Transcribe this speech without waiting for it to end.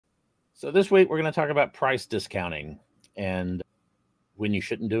So this week we're going to talk about price discounting and when you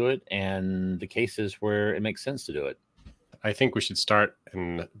shouldn't do it and the cases where it makes sense to do it. I think we should start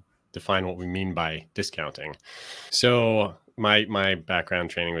and define what we mean by discounting. So my background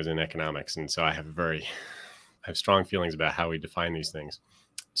training was in economics, and so I have strong feelings about how we define these things.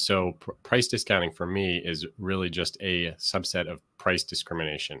 So price discounting for me is really just a subset of price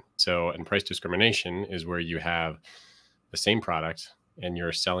discrimination. And price discrimination is where you have the same product and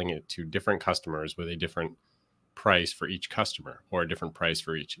you're selling it to different customers with a different price for each customer or a different price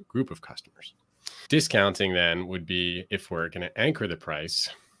for each group of customers. Discounting then would be if we're going to anchor the price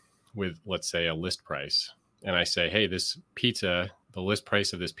with, let's say, a list price. And I say, hey, this pizza, the list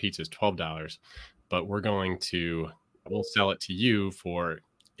price of this pizza is $12, but we'll sell it to you for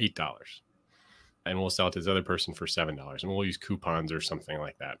 $8. And we'll sell it to this other person for $7. And we'll use coupons or something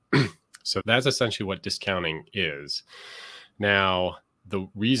like that. So that's essentially what discounting is. Now, the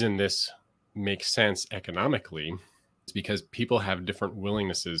reason this makes sense economically is because people have different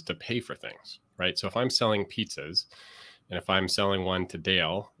willingnesses to pay for things, right? So if I'm selling pizzas, and if I'm selling one to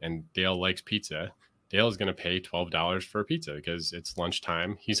Dale and Dale likes pizza, Dale is going to pay $12 for a pizza because it's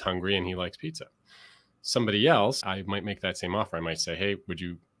lunchtime, he's hungry, and he likes pizza. Somebody else, I might make that same offer. I might say, hey,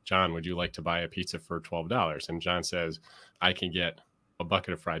 John, would you like to buy a pizza for $12? And John says, I can get a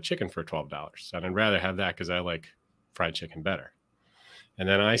bucket of fried chicken for $12. And I'd rather have that because I like fried chicken better. And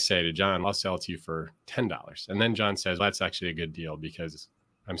then I say to John, I'll sell it to you for $10. And then John says, well, that's actually a good deal because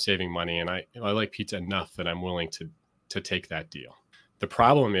I'm saving money and I like pizza enough that I'm willing to take that deal. The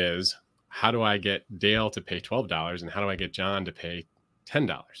problem is, how do I get Dale to pay $12 and how do I get John to pay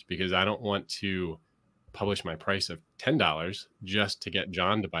 $10? Because I don't want to publish my price of $10 just to get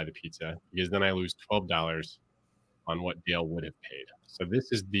John to buy the pizza, because then I lose $12 on what Dale would have paid. So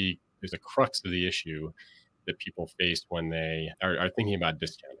there's a crux of the issue that people face when they are thinking about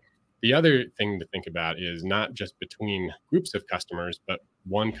discounting. The other thing to think about is not just between groups of customers, but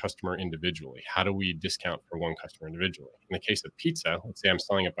one customer individually. How do we discount for one customer individually? In the case of pizza, let's say I'm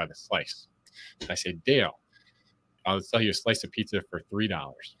selling it by the slice. I say, Dale, I'll sell you a slice of pizza for $3.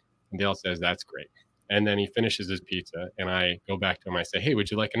 And Dale says, that's great. And then he finishes his pizza and I go back to him. I say, hey, would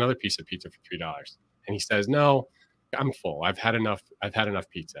you like another piece of pizza for $3? And he says, no, I'm full. I've had enough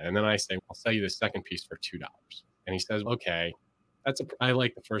pizza. And then I say, I'll sell you the second piece for $2. And he says, okay, I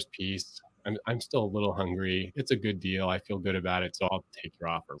like the first piece. I'm still a little hungry. It's a good deal. I feel good about it. So I'll take your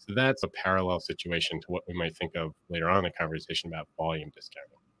offer. So that's a parallel situation to what we might think of later on in the conversation about volume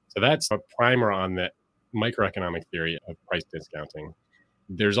discounting. So that's a primer on the microeconomic theory of price discounting.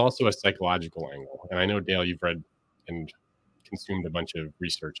 There's also a psychological angle. And I know, Dale, you've read and consumed a bunch of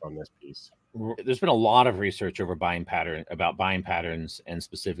research on this piece. There's been a lot of research over buying patterns and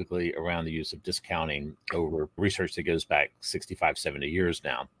specifically around the use of discounting over research that goes back 65, 70 years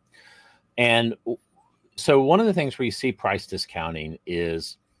now. And so one of the things where you see price discounting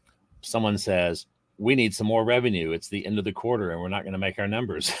is someone says, we need some more revenue. It's the end of the quarter and we're not going to make our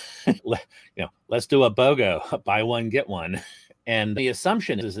numbers. Let's do a BOGO, buy one, get one. And the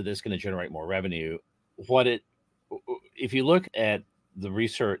assumption is that it's going to generate more revenue. If you look at the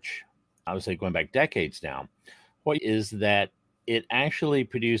research, I would say going back decades now, what is that it actually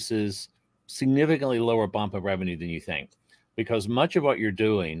produces significantly lower bump of revenue than you think, because much of what you're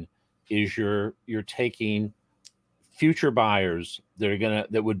doing is you're taking future buyers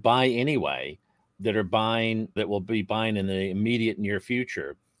that would buy anyway, that will be buying in the immediate near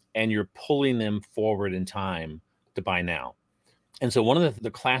future, and you're pulling them forward in time to buy now. And so one of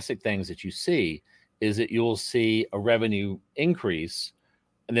the classic things that you see is that you'll see a revenue increase,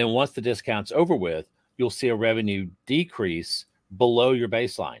 and then once the discount's over with, you'll see a revenue decrease below your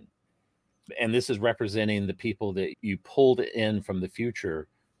baseline. And this is representing the people that you pulled in from the future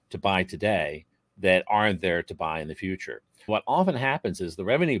to buy today that aren't there to buy in the future. What often happens is the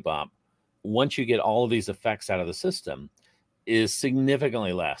revenue bump, once you get all of these effects out of the system, is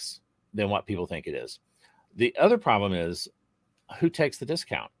significantly less than what people think it is. The other problem is who takes the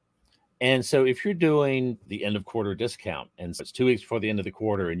discount. And so if you're doing the end of quarter discount and so it's 2 weeks before the end of the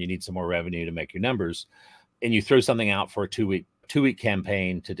quarter and you need some more revenue to make your numbers, and you throw something out for a two-week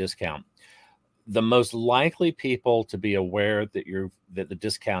campaign to discount, the most likely people to be aware that the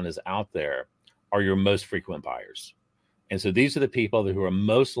discount is out there are your most frequent buyers. And so these are the people who are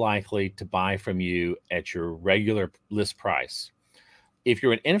most likely to buy from you at your regular list price. If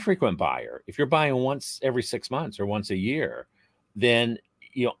you're an infrequent buyer, if you're buying once every 6 months or once a year, then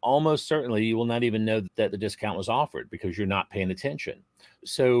almost certainly you will not even know that the discount was offered because you're not paying attention.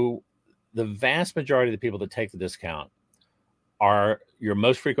 So the vast majority of the people that take the discount are your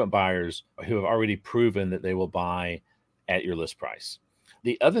most frequent buyers who have already proven that they will buy at your list price.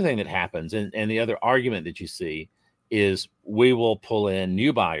 The other thing that happens, and the other argument that you see, is we will pull in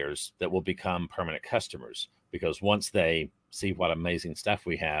new buyers that will become permanent customers, because once they see what amazing stuff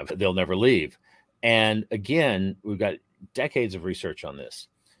we have, they'll never leave. And again, we've got decades of research on this.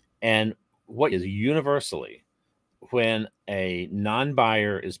 And what is universally, when a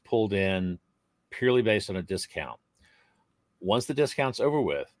non-buyer is pulled in purely based on a discount, once the discount's over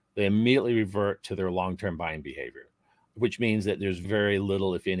with, they immediately revert to their long-term buying behavior, which means that there's very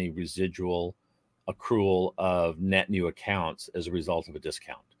little, if any, residual accrual of net new accounts as a result of a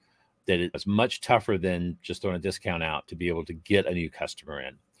discount. That it's much tougher than just throwing a discount out to be able to get a new customer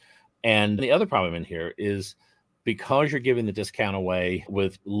in. And the other problem in here is, because you're giving the discount away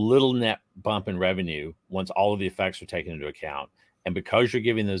with little net bump in revenue once all of the effects are taken into account, and because you're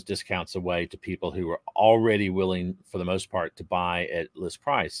giving those discounts away to people who are already willing, for the most part, to buy at list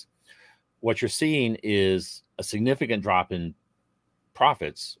price, what you're seeing is a significant drop in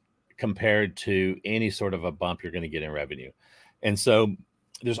profits compared to any sort of a bump you're going to get in revenue. And so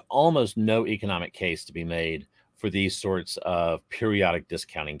there's almost no economic case to be made for these sorts of periodic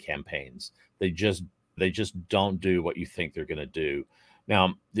discounting campaigns. They just don't do what you think they're going to do.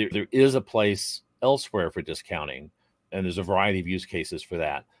 Now, there is a place elsewhere for discounting, and there's a variety of use cases for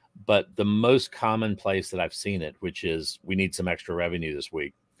that. But the most common place that I've seen it, which is, we need some extra revenue this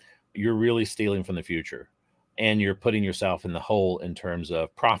week, you're really stealing from the future, and you're putting yourself in the hole in terms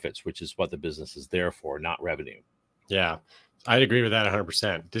of profits, which is what the business is there for, not revenue. Yeah, I'd agree with that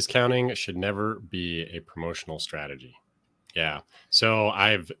 100%. Discounting should never be a promotional strategy. Yeah. So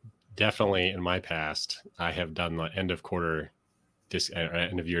I've definitely, in my past, I have done the end of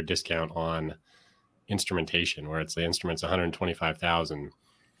year discount on instrumentation, where it's the instrument's 125,000,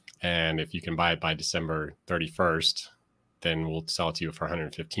 and if you can buy it by December 31st, then we'll sell it to you for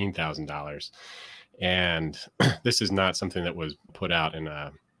 $115,000. And this is not something that was put out in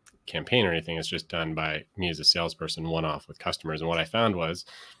a campaign or anything. It's just done by me as a salesperson, one-off with customers. And what I found was,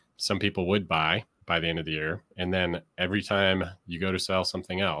 some people would buy by the end of the year, and then every time you go to sell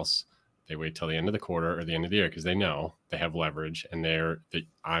something else, they wait till the end of the quarter or the end of the year, because they know they have leverage, and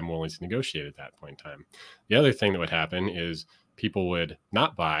I'm willing to negotiate at that point in time. The other thing that would happen is people would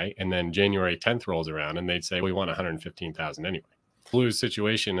not buy, and then January 10th rolls around and they'd say, we want 115,000 anyway. Lose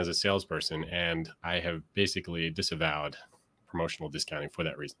situation as a salesperson, and I have basically disavowed promotional discounting for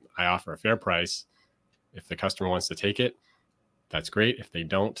that reason. I offer a fair price. If the customer wants to take it, that's great. If they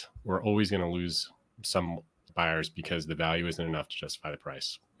don't, we're always going to lose some buyers because the value isn't enough to justify the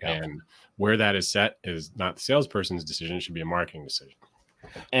price. Yeah. And where that is set is not the salesperson's decision. It should be a marketing decision.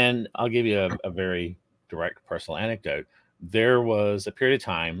 And I'll give you a very direct personal anecdote. There was a period of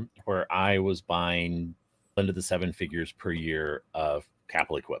time where I was buying into the 7 figures per year of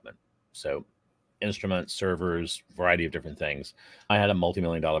capital equipment. So instruments, servers, variety of different things. I had a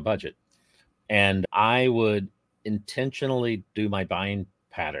multi-million-dollar budget, and I would intentionally do my buying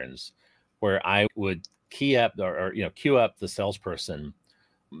patterns where I would queue up the salesperson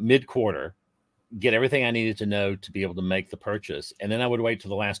mid-quarter, get everything I needed to know to be able to make the purchase, and then I would wait till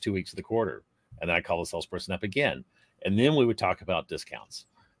the last 2 weeks of the quarter, and then I call the salesperson up again, and then we would talk about discounts,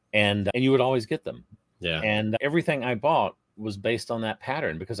 and you would always get them. Yeah. And everything I bought was based on that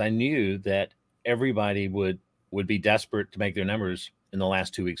pattern, because I knew that everybody would be desperate to make their numbers in the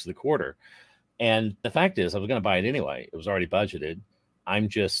last 2 weeks of the quarter. And the fact is, I was going to buy it anyway. It was already budgeted. I'm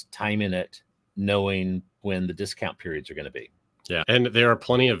just timing it, knowing when the discount periods are going to be. Yeah. And there are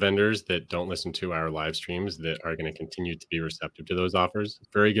plenty of vendors that don't listen to our live streams that are going to continue to be receptive to those offers.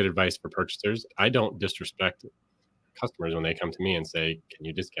 Very good advice for purchasers. I don't disrespect customers when they come to me and say, can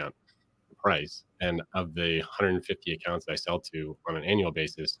you discount the price? And of the 150 accounts I sell to on an annual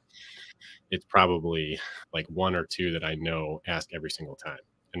basis, it's probably like 1 or 2 that I know ask every single time.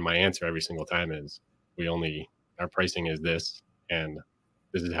 And my answer every single time is, our pricing is this, and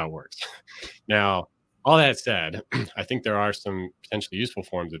this is how it works. Now, all that said, I think there are some potentially useful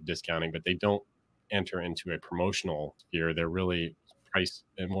forms of discounting, but they don't enter into a promotional sphere. They're really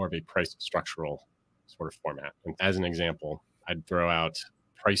more of a price structural sort of format. And as an example, I'd throw out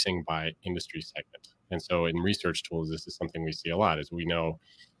pricing by industry segment. And so in research tools, this is something we see a lot. As we know,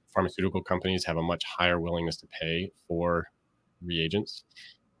 pharmaceutical companies have a much higher willingness to pay for reagents,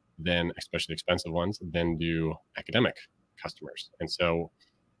 than especially expensive ones, than do academic customers. And so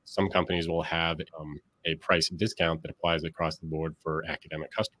some companies will have a price discount that applies across the board for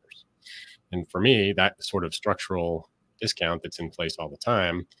academic customers. And for me, that sort of structural discount that's in place all the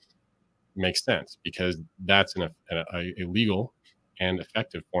time makes sense, because that's a legal and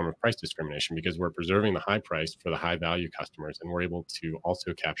effective form of price discrimination, because we're preserving the high price for the high value customers, and we're able to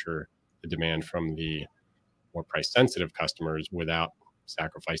also capture the demand from the more price sensitive customers without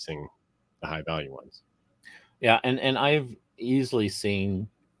sacrificing the high value ones. Yeah, and I've easily seen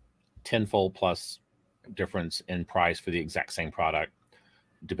tenfold plus difference in price for the exact same product,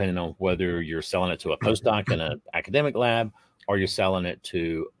 depending on whether you're selling it to a postdoc in an academic lab or you're selling it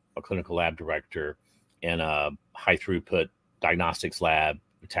to a clinical lab director in a high throughput diagnostics lab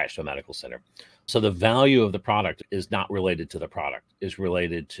attached to a medical center. So the value of the product is not related to the product, is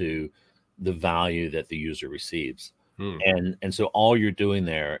related to the value that the user receives. And so all you're doing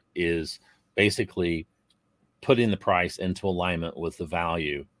there is basically putting the price into alignment with the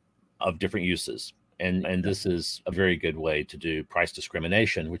value of different uses. And this is a very good way to do price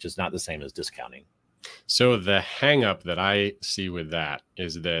discrimination, which is not the same as discounting. So the hang up that I see with that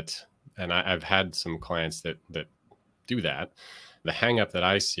is that, and I've had some clients that do that. The hang up that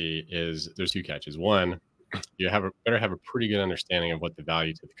I see is there's two catches. One, you better have a pretty good understanding of what the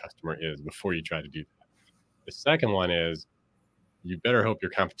value to the customer is before you try to do that. The second one is you better hope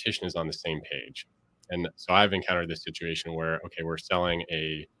your competition is on the same page. And so I've encountered this situation where, okay, we're selling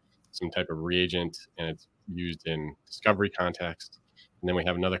some type of reagent and it's used in discovery context. And then we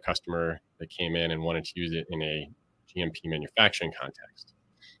have another customer that came in and wanted to use it in a GMP manufacturing context.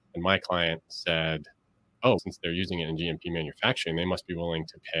 And my client said, oh, since they're using it in GMP manufacturing, they must be willing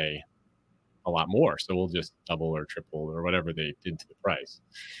to pay a lot more. So we'll just double or triple or whatever they did to the price.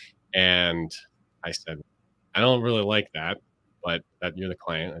 And I said, I don't really like that, but that you're the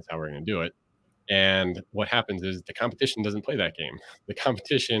client. That's how we're going to do it. And what happens is the competition doesn't play that game. The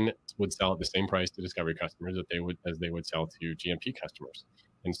competition would sell at the same price to discovery customers as they would sell to GMP customers.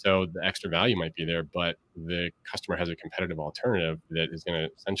 And so the extra value might be there, but the customer has a competitive alternative that is going to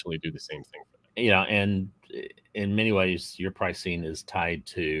essentially do the same thing for them. Yeah, and in many ways, your pricing is tied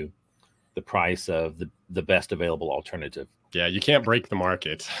to the price of the best available alternative. Yeah, you can't break the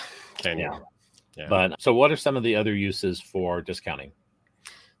market, can you? Yeah. But so what are some of the other uses for discounting?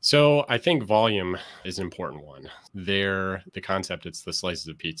 So I think volume is an important one. The concept, it's the slices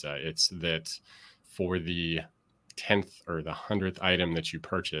of pizza. It's that for the 10th or the 100th item that you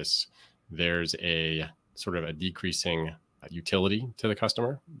purchase, there's a sort of a decreasing utility to the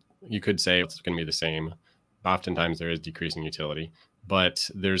customer. You could say it's going to be the same. Oftentimes there is decreasing utility, but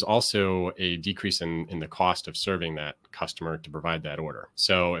there's also a decrease in the cost of serving that customer to provide that order.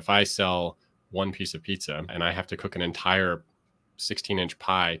 So if I sell one piece of pizza and I have to cook an entire 16-inch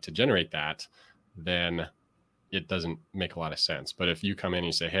pie to generate that, then it doesn't make a lot of sense. But if you come in and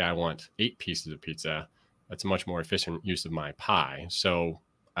you say, hey, I want 8 pieces of pizza, that's a much more efficient use of my pie. So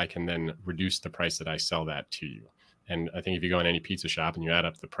I can then reduce the price that I sell that to you. And I think if you go in any pizza shop and you add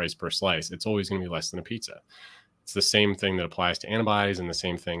up the price per slice, it's always going to be less than a pizza. It's the same thing that applies to antibodies and the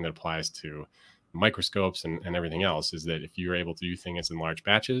same thing that applies to microscopes and everything else, is that if you're able to do things in large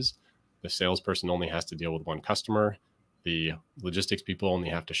batches, the salesperson only has to deal with one customer. The logistics people only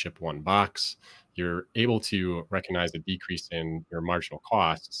have to ship one box. You're able to recognize a decrease in your marginal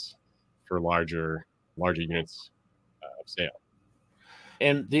costs for larger units of sale.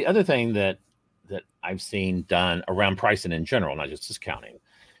 And the other thing that I've seen done around pricing in general, not just discounting,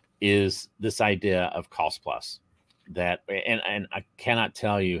 is this idea of cost plus. That and I cannot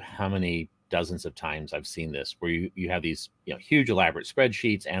tell you how many dozens of times I've seen this, where you have these huge elaborate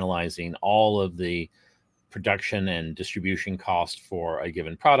spreadsheets analyzing all of the production and distribution cost for a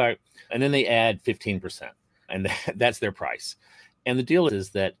given product, and then they add 15%, and that's their price. And the deal is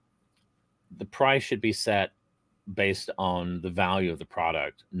that the price should be set based on the value of the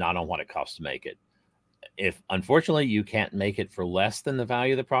product, not on what it costs to make it. If unfortunately you can't make it for less than the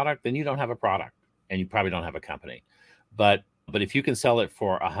value of the product, then you don't have a product and you probably don't have a company. But if you can sell it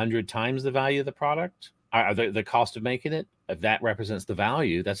for 100 times the value of the product, the cost of making it, if that represents the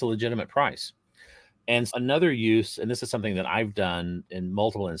value, that's a legitimate price. And another use, and this is something that I've done in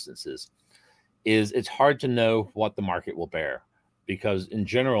multiple instances, is it's hard to know what the market will bear, because in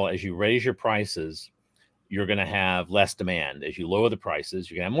general, as you raise your prices, you're going to have less demand. As you lower the prices,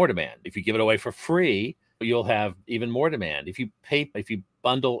 you're going to have more demand. If you give it away for free, you'll have even more demand. If you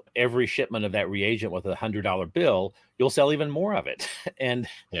bundle every shipment of that reagent with $100 bill, you'll sell even more of it. And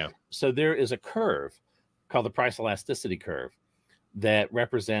so there is a curve called the price elasticity curve that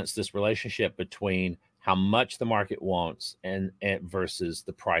represents this relationship between how much the market wants and versus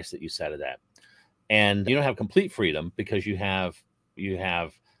the price that you set it at. And you don't have complete freedom, because you have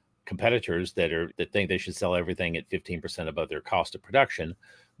competitors that think they should sell everything at 15% above their cost of production.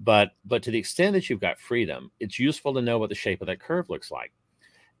 But to the extent that you've got freedom, it's useful to know what the shape of that curve looks like.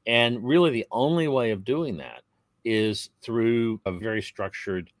 And really the only way of doing that is through a very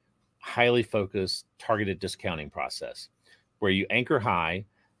structured, highly focused, targeted discounting process, where you anchor high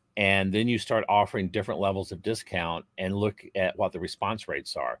And then you start offering different levels of discount and look at what the response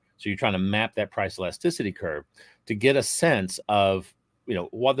rates are. So you're trying to map that price elasticity curve to get a sense of,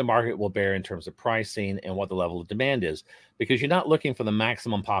 what the market will bear in terms of pricing and what the level of demand is, because you're not looking for the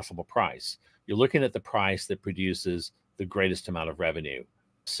maximum possible price. You're looking at the price that produces the greatest amount of revenue.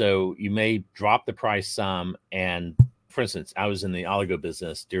 So you may drop the price some. And for instance, I was in the oligo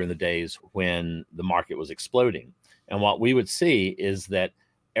business during the days when the market was exploding. And what we would see is that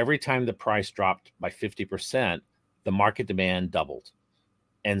every time the price dropped by 50%, the market demand doubled.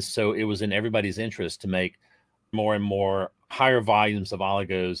 And so it was in everybody's interest to make more and more higher volumes of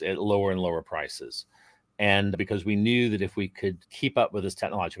oligos at lower and lower prices. And because we knew that if we could keep up with this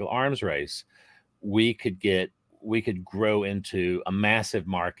technological arms race, we could grow into a massive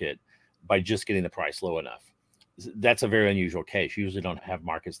market by just getting the price low enough. That's a very unusual case. You usually don't have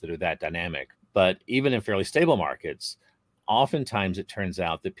markets that are that dynamic. But even in fairly stable markets, oftentimes it turns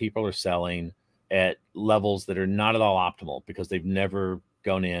out that people are selling at levels that are not at all optimal because they've never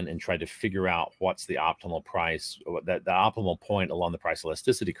gone in and tried to figure out what's the optimal price, the optimal point along the price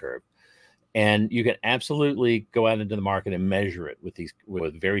elasticity curve. And you can absolutely go out into the market and measure it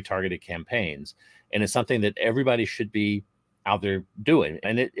with very targeted campaigns. And it's something that everybody should be out there doing.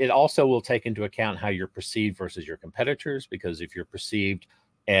 And it also will take into account how you're perceived versus your competitors, because if you're perceived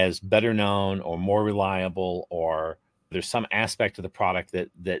as better known or more reliable, or there's some aspect of the product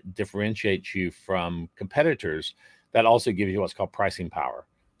that differentiates you from competitors, that also gives you what's called pricing power.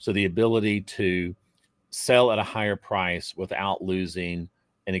 So the ability to sell at a higher price without losing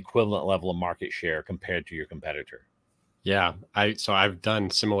an equivalent level of market share compared to your competitor. Yeah, so I've done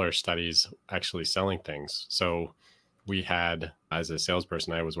similar studies actually selling things. So we had, as a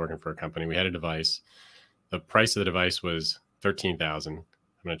salesperson, I was working for a company. We had a device. The price of the device was $13,000. I'm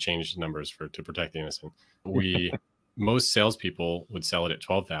going to change numbers to protect the innocent. Most salespeople would sell it at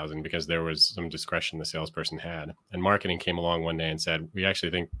 $12,000 because there was some discretion the salesperson had. And marketing came along one day and said, we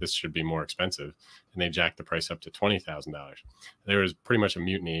actually think this should be more expensive. And they jacked the price up to $20,000. There was pretty much a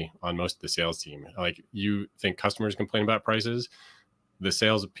mutiny on most of the sales team. Like, you think customers complain about prices? The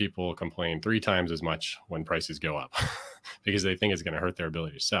sales people complain 3 times as much when prices go up because they think it's going to hurt their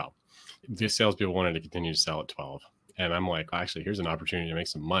ability to sell. The salespeople wanted to continue to sell at 12. And I'm like, well, actually, here's an opportunity to make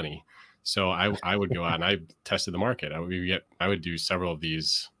some money. So I would go out and I tested the market. I would do several of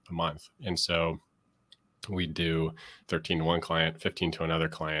these a month. And so we'd do 13 to one client, 15 to another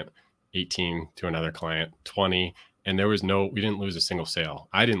client, 18 to another client, 20. And we didn't lose a single sale.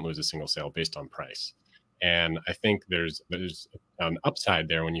 I didn't lose a single sale based on price. And I think there's an upside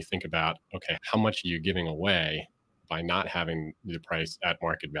there when you think about, okay, how much are you giving away by not having the price at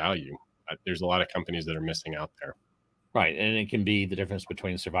market value? There's a lot of companies that are missing out there. Right. And it can be the difference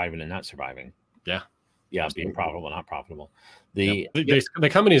between surviving and not surviving. Yeah. Yeah. Being profitable, not profitable. The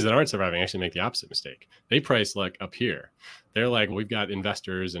companies that aren't surviving actually make the opposite mistake. They price like up here. They're like, we've got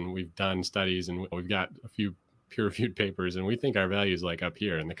investors and we've done studies and we've got a few peer-reviewed papers and we think our value is like up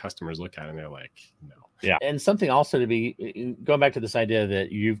here. And the customers look at it and they're like, no. Yeah. And something also to be going back to this idea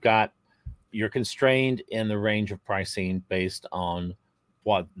that you're constrained in the range of pricing based on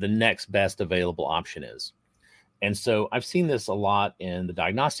what the next best available option is. And so I've seen this a lot in the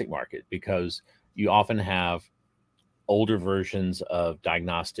diagnostic market, because you often have older versions of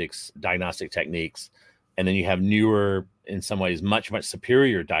diagnostic techniques, and then you have newer, in some ways, much, much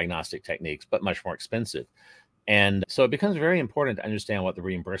superior diagnostic techniques, but much more expensive. And so it becomes very important to understand what the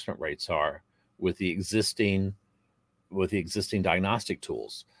reimbursement rates are with the existing diagnostic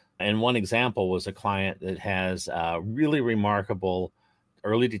tools. And one example was a client that has really remarkable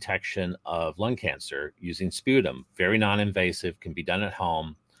early detection of lung cancer using sputum, very non-invasive, can be done at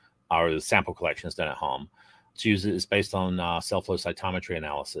home, or the sample collection is done at home. It's based on cell flow cytometry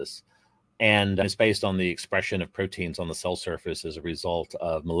analysis, and it's based on the expression of proteins on the cell surface as a result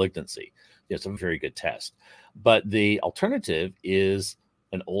of malignancy. It's a very good test. But the alternative is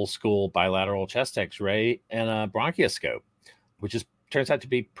an old school bilateral chest X-ray and a bronchoscope, which turns out to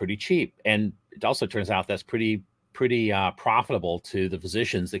be pretty cheap. And it also turns out that's pretty profitable to the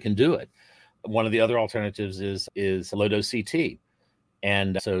physicians that can do it. One of the other alternatives is low dose CT,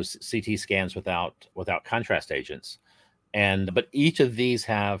 and so CT scans without contrast agents. But each of these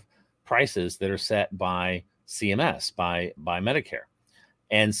have prices that are set by CMS, by Medicare.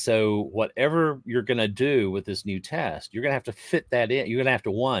 And so whatever you're going to do with this new test, you're going to have to fit that in. You're going to have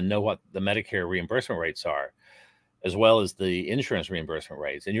to, one, know what the Medicare reimbursement rates are, as well as the insurance reimbursement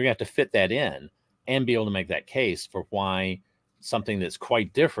rates, and you're going to have to fit that in and be able to make that case for why something that's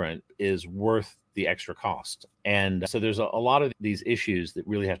quite different is worth the extra cost. And so there's a lot of these issues that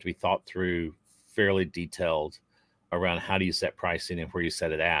really have to be thought through fairly detailed around how do you set pricing and where you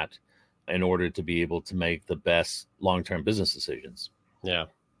set it at in order to be able to make the best long-term business decisions. Yeah.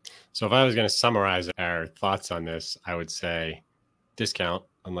 So if I was going to summarize our thoughts on this, I would say discount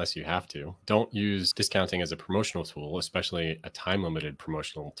unless you have to. Don't use discounting as a promotional tool, especially a time-limited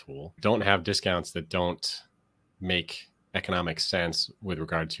promotional tool. Don't have discounts that don't make economic sense with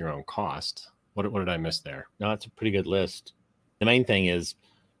regard to your own cost. What did I miss there? No, that's a pretty good list. The main thing is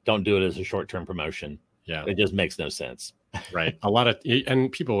don't do it as a short-term promotion. Yeah. It just makes no sense. Right.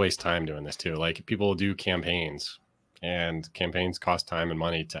 And people waste time doing this too. Like people do campaigns, and campaigns cost time and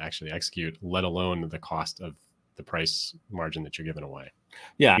money to actually execute, let alone the cost of the price margin that you're giving away.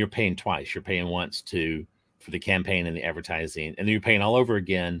 Yeah. You're paying twice. You're paying once for the campaign and the advertising, and then you're paying all over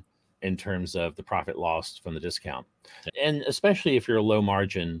again in terms of the profit lost from the discount. Yeah. And especially if you're a low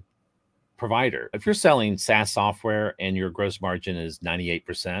margin provider, if you're selling SaaS software and your gross margin is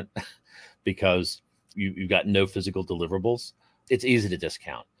 98% because you've got no physical deliverables, it's easy to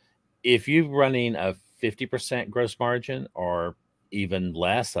discount. If you're running a 50% gross margin or even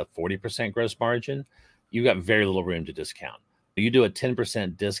less, a 40% gross margin, you've got very little room to discount. You do a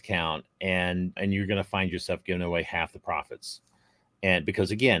 10% discount and you're going to find yourself giving away half the profits. And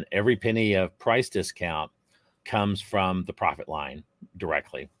because again, every penny of price discount comes from the profit line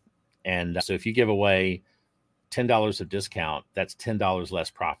directly. And so if you give away $10 of discount, that's $10 less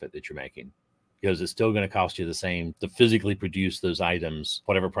profit that you're making, because it's still going to cost you the same to physically produce those items,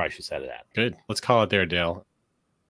 whatever price you set it at. Good. Let's call it there, Dale.